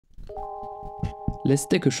Let's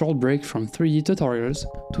take a short break from 3D tutorials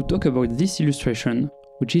to talk about this illustration,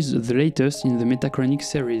 which is the latest in the Metachronique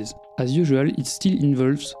series. As usual, it still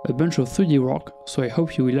involves a bunch of 3D work, so I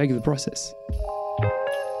hope you will like the process.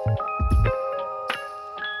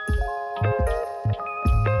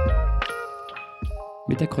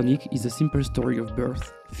 Metachronique is a simple story of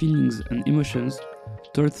birth, feelings and emotions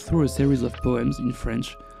told through a series of poems in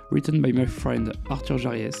French written by my friend Arthur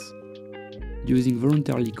Jariès, using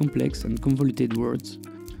voluntarily complex and convoluted words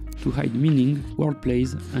to hide meaning,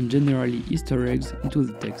 wordplays and generally Easter eggs into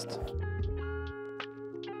the text.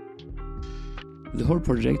 The whole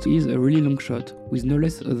project is a really long shot, with no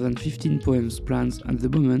less than 15 poems planned at the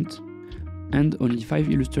moment, and only 5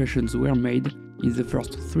 illustrations were made in the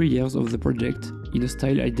first 3 years of the project in a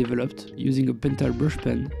style I developed using a pentel brush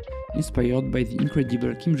pen inspired by the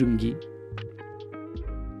incredible Kim Jung-gi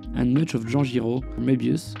and much of Jean Giraud,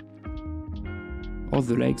 Möbius, or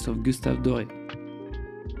the likes of Gustave Doré.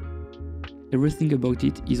 Everything about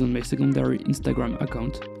it is on my secondary Instagram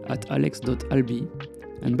account at alex.albi,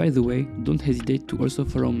 and by the way, don't hesitate to also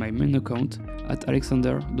follow my main account at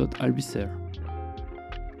alexander.albicer.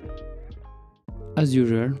 As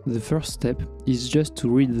usual, the first step is just to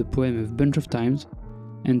read the poem a bunch of times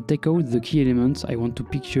and take out the key elements I want to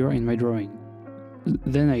picture in my drawing.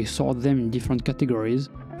 Then I sort them in different categories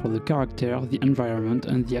for the character, the environment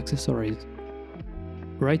and the accessories.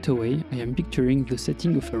 Right away, I am picturing the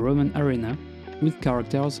setting of a Roman arena with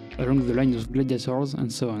characters along the line of gladiators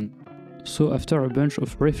and so on. So after a bunch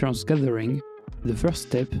of reference gathering, the first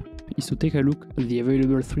step is to take a look at the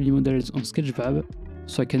available 3D models on Sketchfab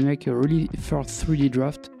so I can make a really first 3D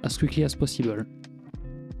draft as quickly as possible.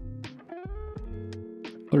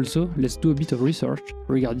 Also, let's do a bit of research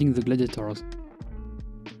regarding the gladiators.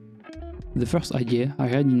 The first idea I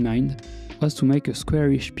had in mind was to make a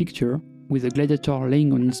squarish picture with a gladiator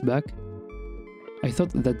laying on its back. I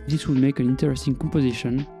thought that this would make an interesting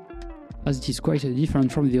composition, as it is quite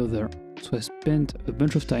different from the other, so I spent a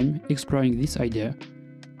bunch of time exploring this idea.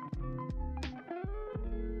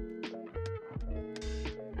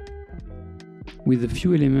 With a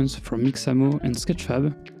few elements from Mixamo and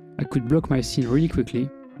Sketchfab, I could block my scene really quickly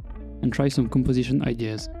and try some composition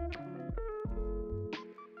ideas.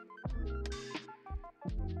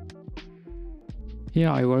 Here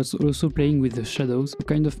I was also playing with the shadows to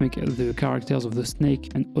kind of make the characters of the snake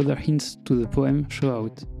and other hints to the poem show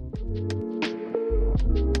out.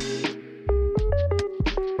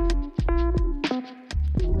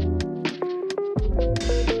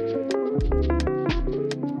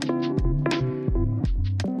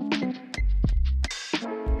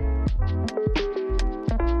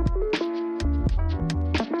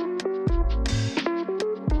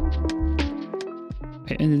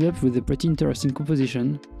 I ended up with a pretty interesting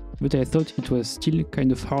composition, but I thought it was still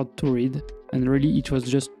kind of hard to read, and really it was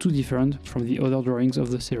just too different from the other drawings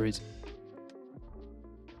of the series.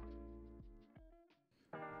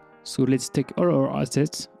 So let's take all our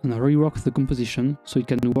assets and rework the composition so it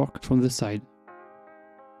can work from the side.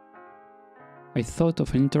 I thought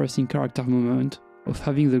of an interesting character moment of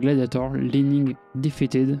having the gladiator leaning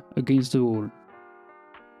defeated against the wall,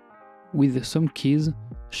 with some keys,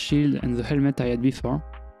 shield and the helmet I had before.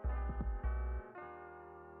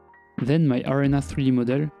 Then my Arena 3D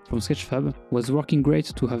model from Sketchfab was working great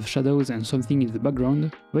to have shadows and something in the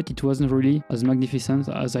background, but it wasn't really as magnificent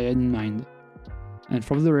as I had in mind. And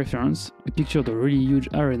from the reference, I pictured a really huge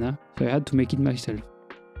arena, so I had to make it myself.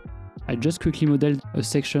 I just quickly modeled a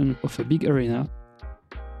section of a big arena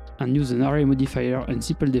and used an array modifier and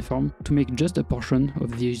simple deform to make just a portion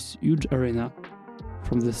of this huge arena.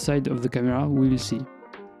 From the side of the camera we will see.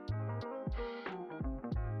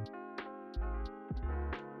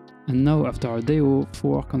 And now, after a day of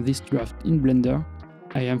work on this draft in Blender,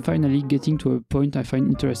 I am finally getting to a point I find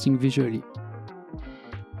interesting visually.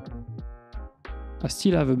 I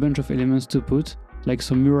still have a bunch of elements to put, like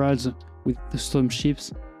some murals with some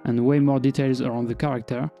ships and way more details around the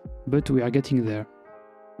character, but we are getting there.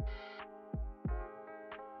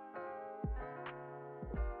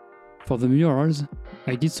 For the murals,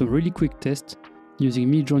 I did some really quick tests using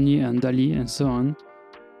Midjourney and DALL-E and so on,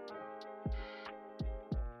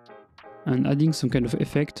 and adding some kind of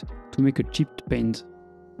effect to make a chipped paint.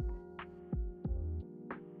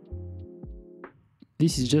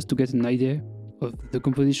 This is just to get an idea of the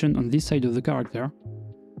composition on this side of the character.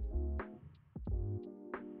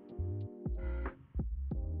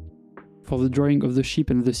 For the drawing of the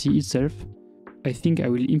ship and the sea itself, I think I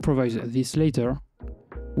will improvise this later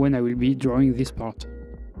when I will be drawing this part.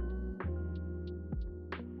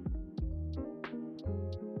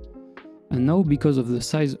 And now, because of the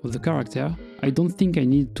size of the character, I don't think I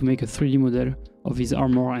need to make a 3D model of his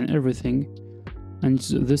armor and everything, and it's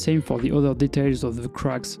the same for the other details of the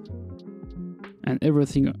cracks and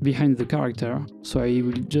everything behind the character, so I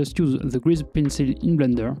will just use the grease pencil in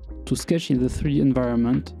Blender to sketch in the 3D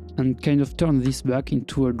environment and kind of turn this back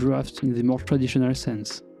into a draft in the more traditional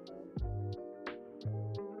sense.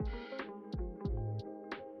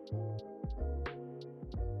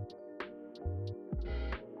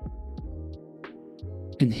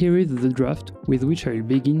 And here is the draft with which I will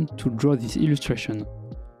begin to draw this illustration.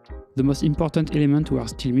 The most important element we are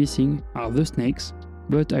still missing are the snakes,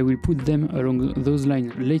 but I will put them along those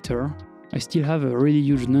lines later. I still have a really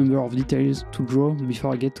huge number of details to draw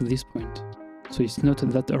before I get to this point, so it's not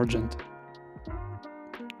that urgent.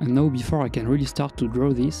 And now, before I can really start to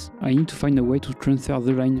draw this, I need to find a way to transfer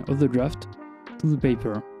the line of the draft to the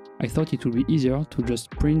paper. I thought it would be easier to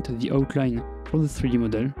just print the outline for the 3D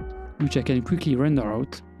model, which I can quickly render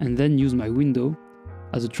out, and then use my window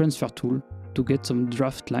as a transfer tool to get some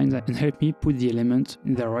draft lines and help me put the elements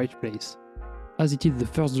in their right place. As it is the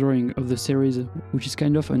first drawing of the series, which is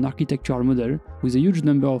kind of an architectural model with a huge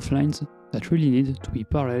number of lines that really need to be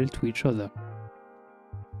parallel to each other.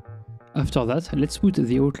 After that, let's put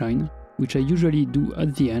the outline, which I usually do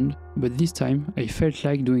at the end, but this time I felt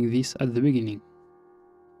like doing this at the beginning.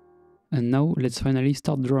 And now let's finally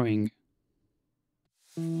start drawing.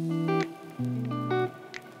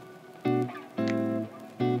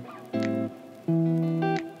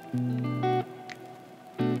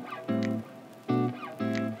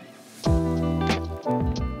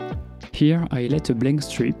 Here I let a blank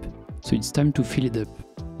strip, so it's time to fill it up.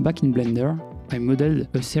 Back in Blender, I modeled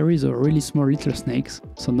a series of really small little snakes,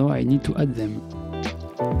 so now I need to add them.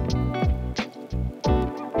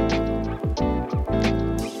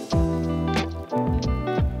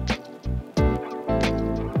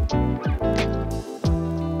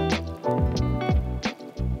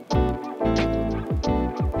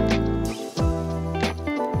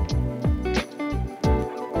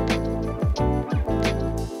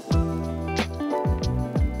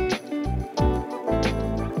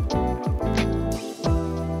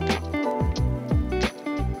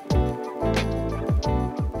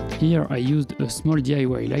 Here I used a small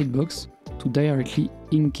DIY lightbox to directly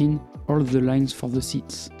ink in all the lines for the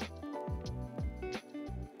seats.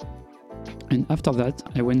 And after that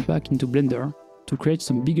I went back into Blender to create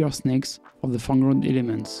some bigger snakes for the foreground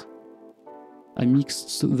elements. I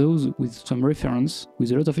mixed those with some reference,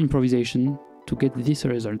 with a lot of improvisation, to get this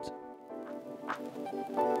result.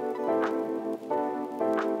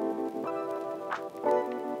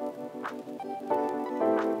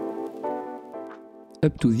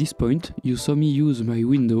 Up to this point, you saw me use my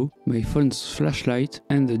window, my phone's flashlight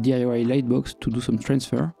and the DIY lightbox to do some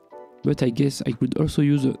transfer, but I guess I could also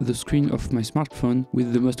use the screen of my smartphone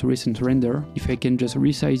with the most recent render if I can just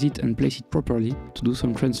resize it and place it properly to do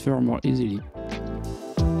some transfer more easily.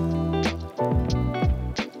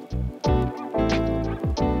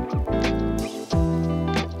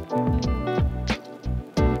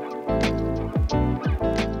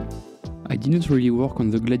 I didn't really work on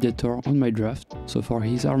the gladiator on my draft, so for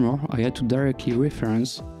his armor I had to directly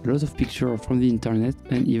reference a lot of pictures from the internet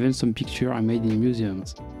and even some pictures I made in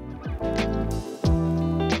museums.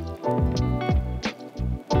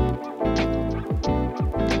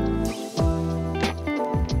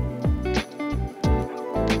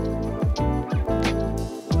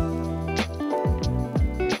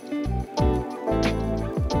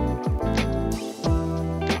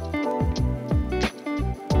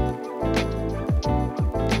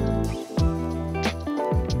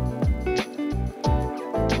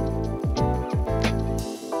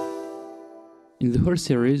 In the whole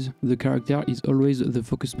series, the character is always the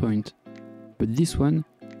focus point, but this one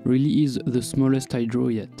really is the smallest I draw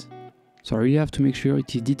yet. So I really have to make sure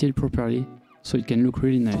it is detailed properly so it can look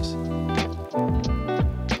really nice.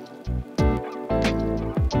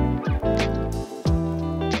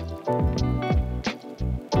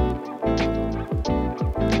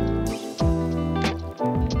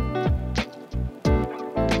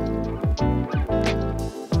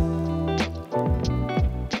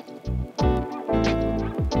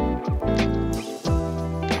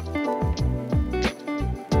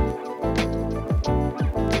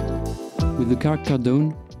 With the character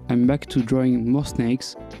done, I'm back to drawing more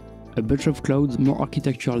snakes, a bunch of clouds, more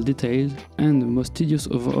architectural details, and most tedious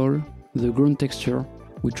of all, the ground texture,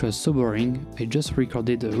 which was so boring, I just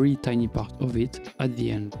recorded a really tiny part of it at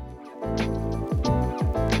the end.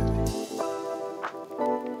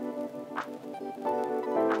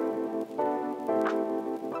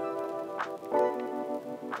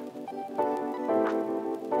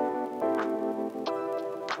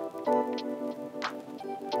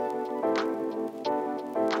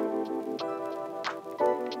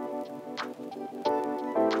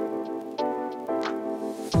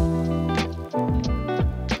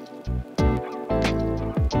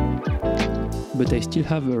 but I still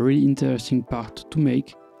have a really interesting part to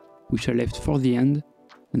make, which I left for the end,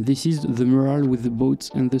 and this is the mural with the boats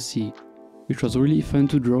and the sea, which was really fun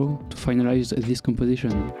to draw to finalize this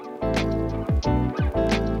composition.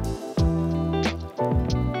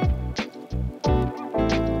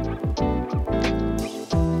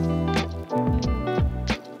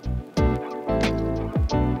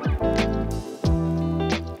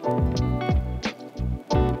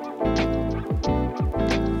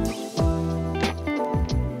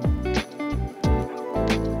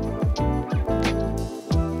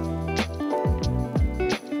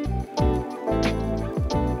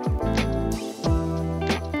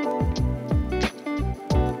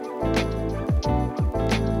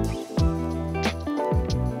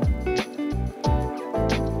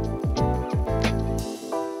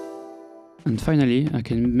 And finally, I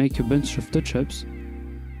can make a bunch of touch-ups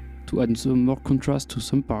to add some more contrast to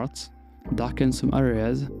some parts, darken some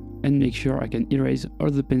areas, and make sure I can erase all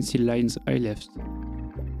the pencil lines I left.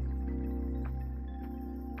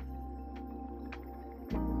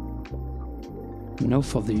 Now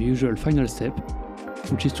for the usual final step,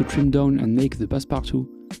 which is to trim down and make the passepartout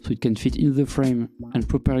so it can fit in the frame and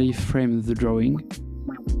properly frame the drawing.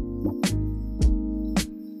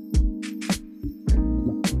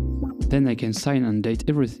 Then I can sign and date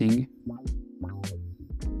everything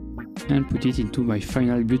and put it into my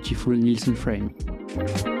final beautiful Nielsen frame.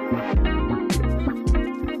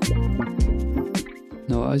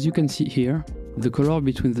 Now, as you can see here, the color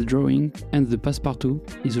between the drawing and the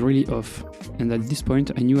passepartout is really off, and at this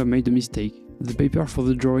point I knew I made a mistake. The paper for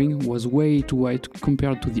the drawing was way too white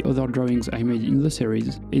compared to the other drawings I made in the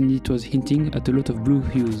series, and it was hinting at a lot of blue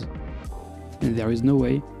hues. And there is no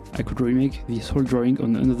way I could remake this whole drawing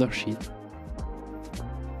on another sheet.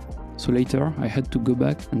 So later I had to go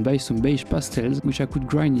back and buy some beige pastels which I could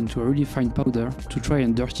grind into a really fine powder to try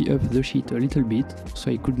and dirty up the sheet a little bit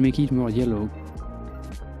so I could make it more yellow.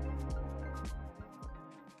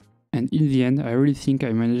 And in the end I really think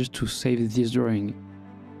I managed to save this drawing.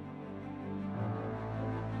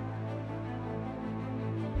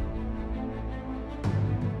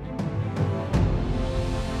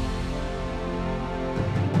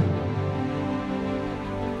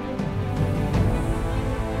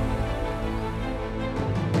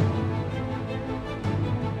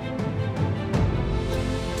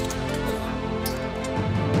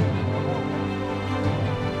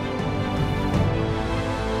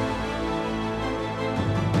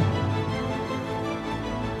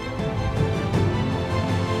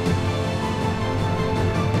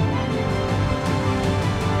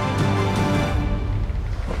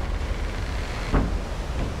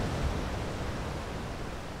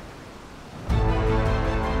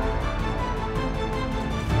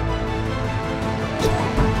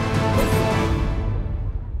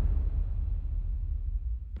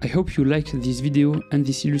 I hope you liked this video and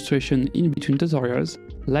this illustration in between tutorials.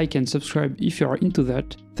 Like and subscribe if you are into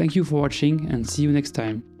that. Thank you for watching and see you next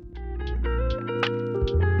time.